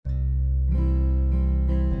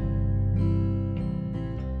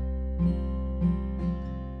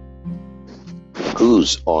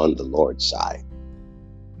Who's on the Lord's side?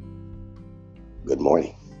 Good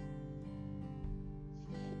morning.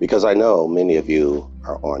 Because I know many of you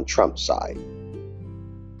are on Trump's side,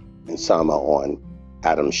 and some are on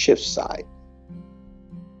Adam Schiff's side.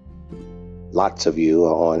 Lots of you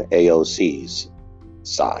are on AOC's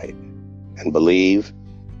side and believe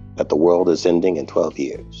that the world is ending in 12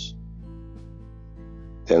 years.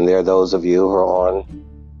 Then there are those of you who are on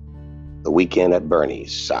the Weekend at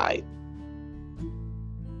Bernie's side,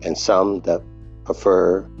 and some that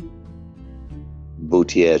prefer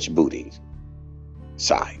Buttigieg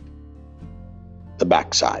side, the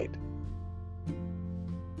backside.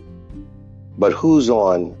 But who's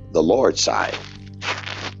on the Lord's side?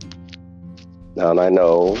 Now, and I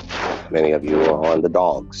know many of you are on the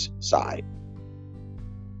dog's side.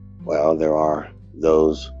 Well, there are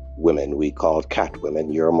those women we call cat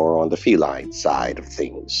women. You're more on the feline side of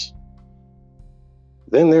things.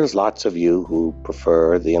 Then there's lots of you who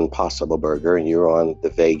prefer the Impossible Burger, and you're on the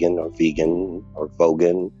vegan or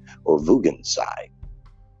Vogan or Vugan side.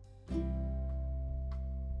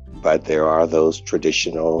 But there are those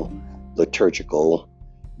traditional liturgical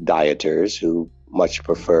dieters who much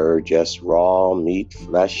prefer just raw meat,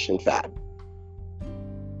 flesh, and fat.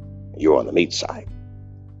 You're on the meat side.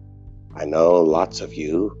 I know lots of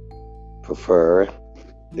you prefer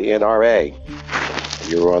the NRA.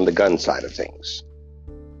 You're on the gun side of things.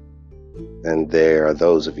 And there are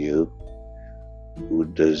those of you who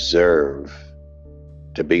deserve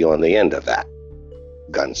to be on the end of that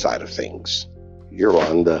gun side of things. You're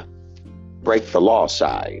on the break the law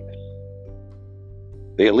side,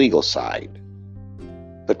 the illegal side,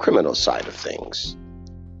 the criminal side of things,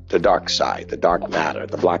 the dark side, the dark matter,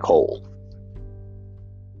 the black hole.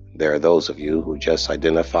 There are those of you who just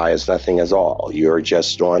identify as nothing at all. You're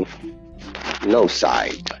just on no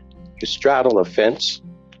side. You straddle a fence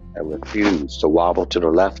and refuse to wobble to the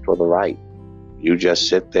left or the right. You just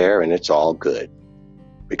sit there and it's all good,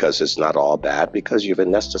 because it's not all bad, because you've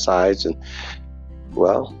anesthetized and,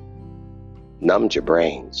 well, numbed your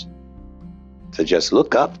brains to just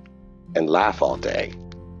look up and laugh all day.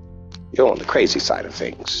 You're on the crazy side of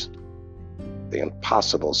things, the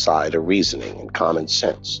impossible side of reasoning and common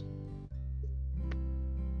sense.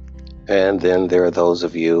 And then there are those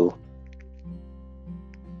of you,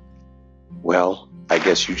 well, I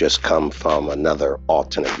guess you just come from another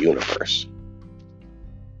alternate universe.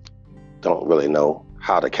 Don't really know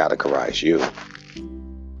how to categorize you.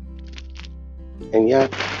 And yet,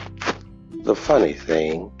 the funny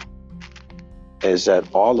thing is that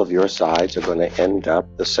all of your sides are going to end up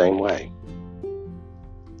the same way.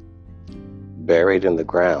 Buried in the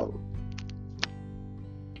ground.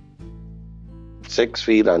 6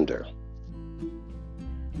 feet under.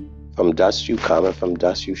 From dust you come, and from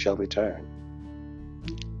dust you shall return.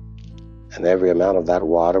 And every amount of that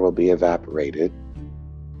water will be evaporated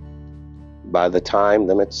by the time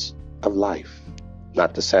limits of life,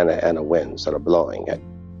 not the Santa Ana winds that are blowing at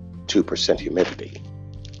 2% humidity.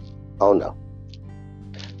 Oh no.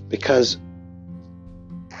 Because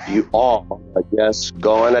you all are just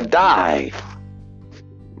going to die.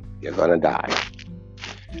 You're going to die.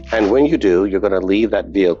 And when you do, you're going to leave that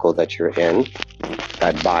vehicle that you're in,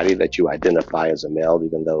 that body that you identify as a male,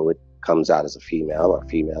 even though it comes out as a female, or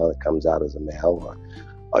female that comes out as a male,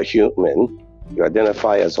 or a human. You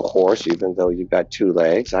identify as a horse, even though you've got 2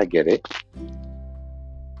 legs. I get it.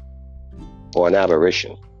 Or an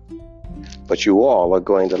aberration. But you all are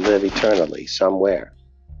going to live eternally somewhere.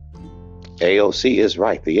 AOC is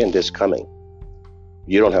right. The end is coming.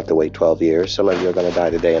 You don't have to wait 12 years. Some of you are going to die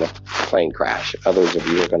today in a plane crash. Others of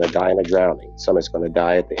you are going to die in a drowning. Some is going to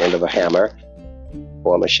die at the end of a hammer,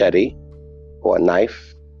 or a machete, or a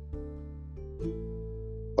knife.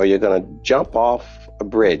 Or you're going to jump off a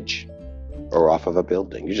bridge or off of a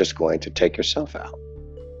building. You're just going to take yourself out.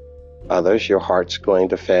 Others, your heart's going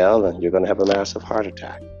to fail and you're going to have a massive heart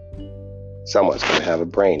attack. Someone's going to have a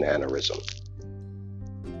brain aneurysm,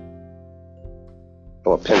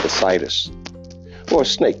 or appendicitis, or a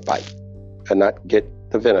snake bite and not get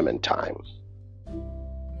the venom in time.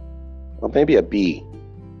 Or maybe a bee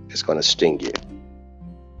is going to sting you.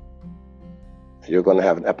 You're going to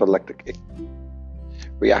have an epileptic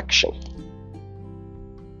reaction,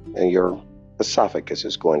 and your esophagus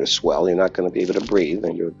is going to swell. You're not going to be able to breathe,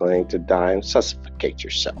 and you're going to die and suffocate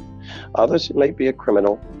yourself. Others, it might be a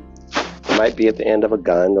criminal. It might be at the end of a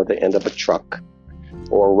gun, or the end of a truck,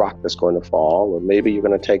 or a rock that's going to fall, or maybe you're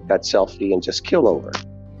going to take that selfie and just kill over.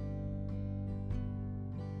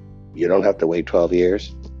 You don't have to wait 12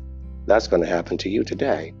 years. That's going to happen to you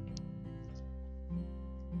today.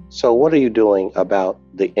 So what are you doing about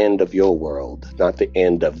the end of your world, not the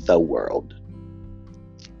end of the world?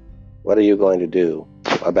 What are you going to do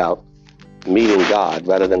about meeting God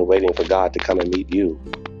rather than waiting for God to come and meet you?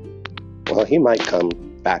 Well, he might come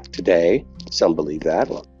back today. Some believe that,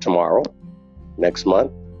 or tomorrow, next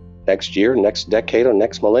month, next year, next decade, or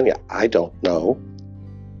next millennia. I don't know.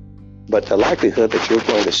 But the likelihood that you're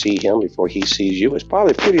going to see him before he sees you is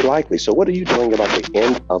probably pretty likely. So what are you doing about the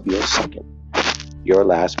end of your second, your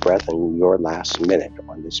last breath, and your last minute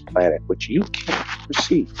on this planet, which you can't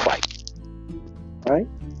perceive quite, right?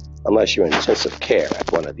 Unless you're in intensive care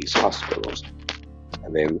at one of these hospitals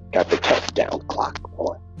and they've got the countdown clock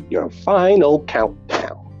on. Your final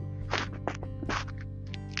countdown.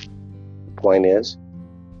 The point is,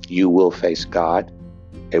 you will face God.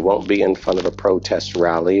 It won't be in front of a protest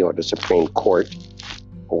rally or the Supreme Court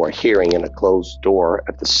or a hearing in a closed door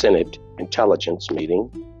at the Senate Intelligence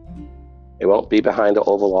meeting. It won't be behind the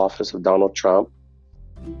Oval Office of Donald Trump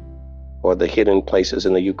or the hidden places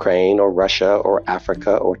in the Ukraine or Russia or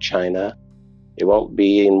Africa or China. It won't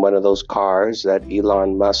be in one of those cars that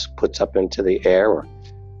Elon Musk puts up into the air, or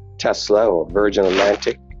Tesla or Virgin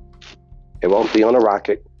Atlantic. It won't be on a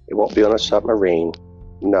rocket. It won't be on a submarine.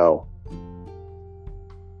 No.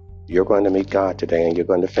 You're going to meet God today, and you're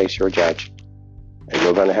going to face your judge. And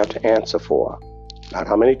you're going to have to answer for not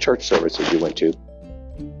how many church services you went to,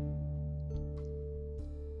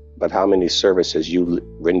 but how many services you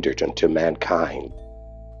rendered unto mankind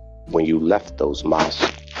when you left those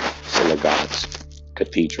mosques, synagogues,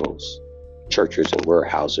 cathedrals, churches, and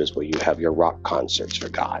warehouses where you have your rock concerts for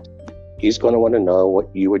God. He's going to want to know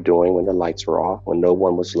what you were doing when the lights were off, when no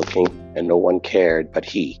one was looking and no one cared but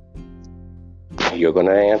he. You're going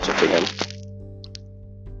to answer to him.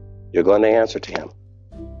 You're going to answer to him.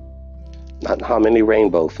 Not how many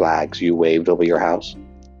rainbow flags you waved over your house,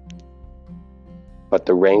 but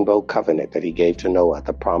the rainbow covenant that he gave to Noah,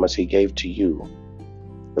 the promise he gave to you,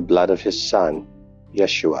 the blood of his son,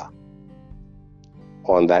 Yeshua,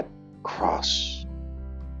 on that cross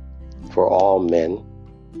for all men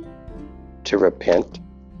to repent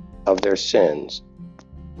of their sins.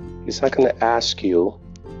 He's not going to ask you,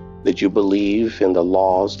 did you believe in the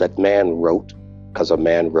laws that man wrote because a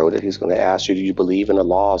man wrote it? He's going to ask you, do you believe in the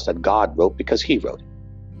laws that God wrote because he wrote it?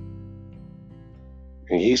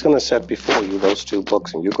 And he's going to set before you those two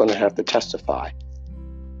books, and you're going to have to testify.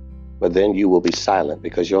 But then you will be silent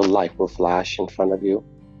because your life will flash in front of you,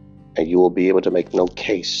 and you will be able to make no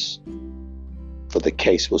case, for the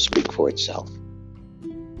case will speak for itself.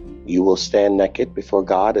 You will stand naked before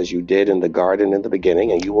God as you did in the garden in the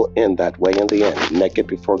beginning, and you will end that way in the end. Naked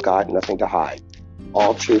before God, nothing to hide.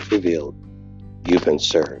 All truth revealed. You've been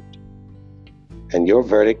served. And your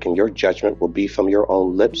verdict and your judgment will be from your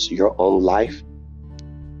own lips, your own life,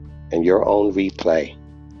 and your own replay.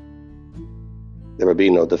 There will be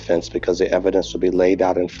no defense because the evidence will be laid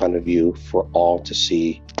out in front of you for all to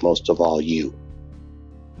see, most of all you.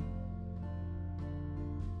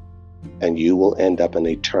 And you will end up in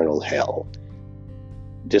eternal hell,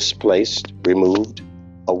 displaced, removed,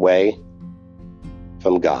 away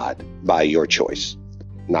from God by your choice,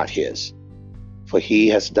 not his. For he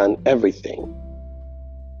has done everything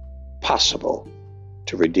possible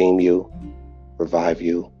to redeem you, revive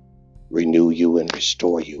you, renew you, and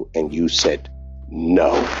restore you. And you said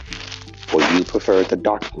no, for you preferred the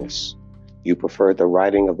darkness. You preferred the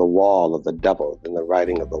writing of the wall of the devil than the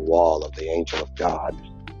writing of the wall of the angel of God.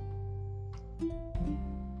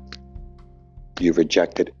 You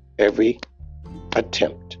rejected every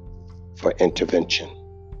attempt for intervention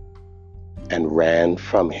and ran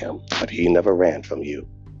from him, but he never ran from you.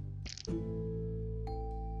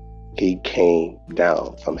 He came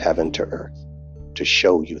down from heaven to earth to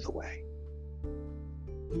show you the way,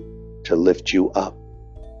 to lift you up,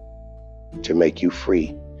 to make you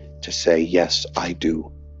free, to say, yes, I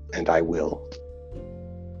do, and I will.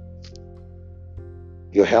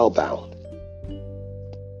 You're hellbound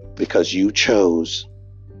because you chose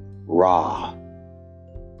Ra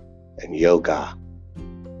and Yoga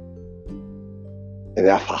and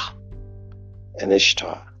Ephah and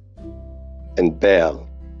Ishtar and Baal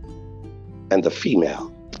and the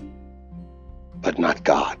female, but not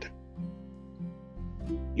God.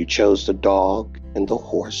 You chose the dog and the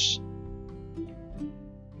horse,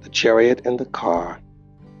 the chariot and the car,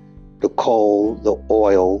 the coal, the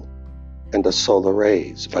oil, and the solar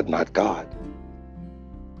rays, but not God.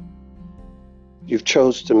 You've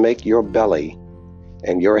chose to make your belly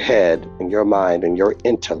and your head and your mind and your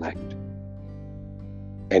intellect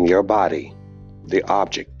and your body the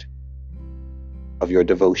object of your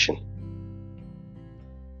devotion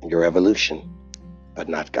and your evolution, but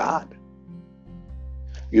not God.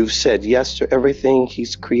 You've said yes to everything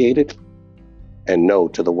he's created and no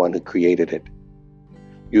to the one who created it.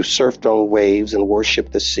 You surfed on waves and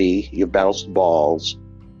worshiped the sea. You bounced balls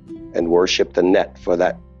and worshiped the net for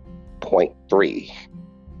that .3.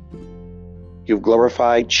 You've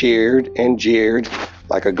glorified, cheered, and jeered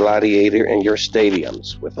like a gladiator in your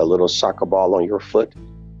stadiums with a little soccer ball on your foot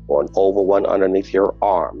or an oval one underneath your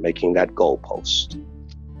arm, making that goalpost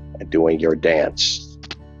and doing your dance.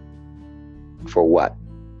 For what?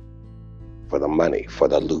 For the money, for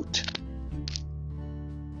the loot.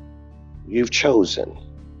 You've chosen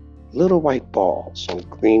little white balls on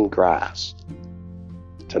green grass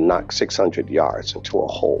to knock 600 yards into a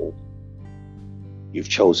hole. You've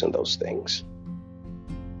chosen those things.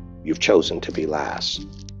 You've chosen to be last.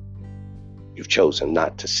 You've chosen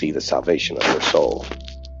not to see the salvation of your soul.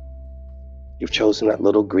 You've chosen that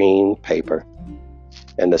little green paper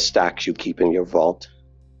and the stacks you keep in your vault,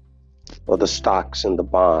 or the stocks and the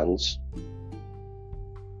bonds.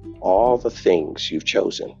 All the things you've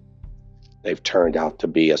chosen, they've turned out to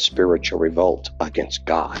be a spiritual revolt against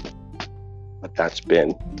God. But that's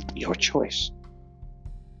been your choice.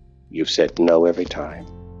 You've said no every time,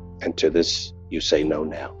 and to this you say no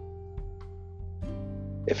now.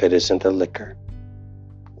 If it isn't the liquor,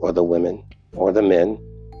 or the women, or the men,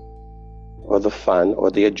 or the fun,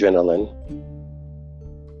 or the adrenaline,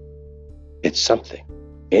 it's something,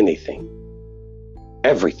 anything,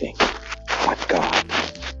 everything but God.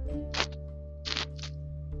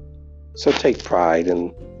 So take pride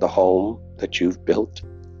in the home that you've built,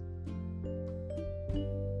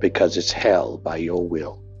 because it's held by your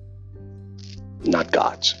will, not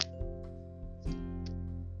God's.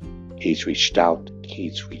 He's reached out,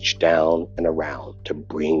 he's reached down and around to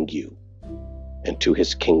bring you into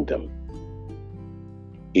his kingdom,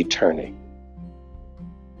 eternity.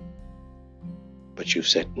 But you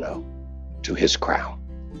said no to his crown.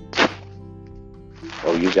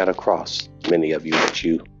 Oh, you got a cross, many of you, that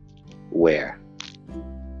you wear,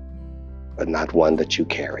 but not one that you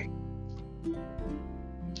carry.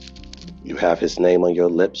 You have his name on your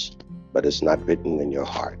lips, but it's not written in your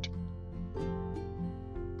heart.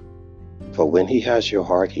 For when he has your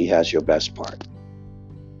heart, he has your best part.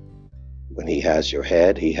 When he has your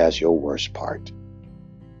head, he has your worst part.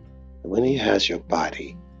 When he has your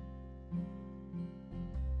body,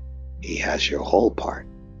 he has your whole part.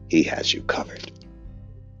 He has you covered.